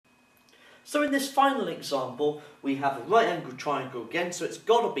So in this final example, we have a right angled triangle again, so it's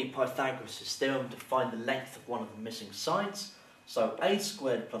got to be Pythagoras' theorem to find the length of one of the missing sides. So a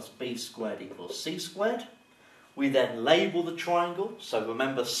squared plus b squared equals c squared. We then label the triangle, so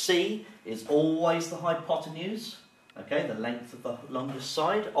remember c is always the hypotenuse, okay, the length of the longest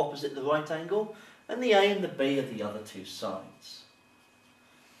side opposite the right angle, and the a and the b are the other two sides.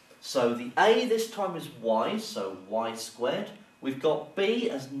 So the a this time is y, so y squared. We've got b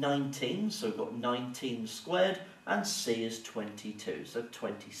as 19, so we've got 19 squared, and c is 22, so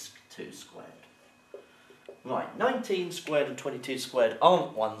 22 squared. Right, 19 squared and 22 squared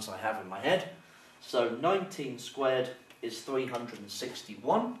aren't ones I have in my head, so 19 squared is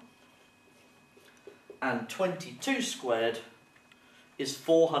 361, and 22 squared is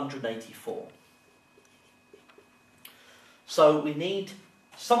 484. So we need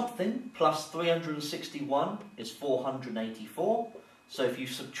something plus 361 is 484. So if you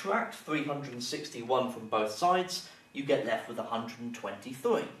subtract 361 from both sides, you get left with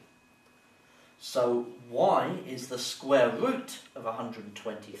 123. So y is the square root of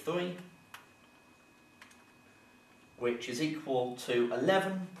 123, which is equal to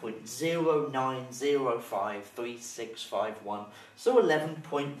 11.09053651. So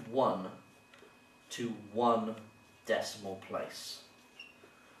 11.1 to 1 decimal place.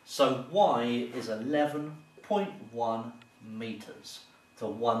 So y is 11.1 meters to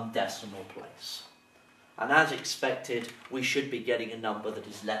 1 decimal place. And as expected, we should be getting a number that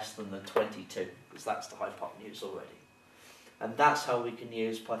is less than the 22, because that's the hypotenuse already. And that's how we can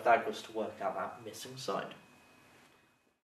use Pythagoras to work out that missing side.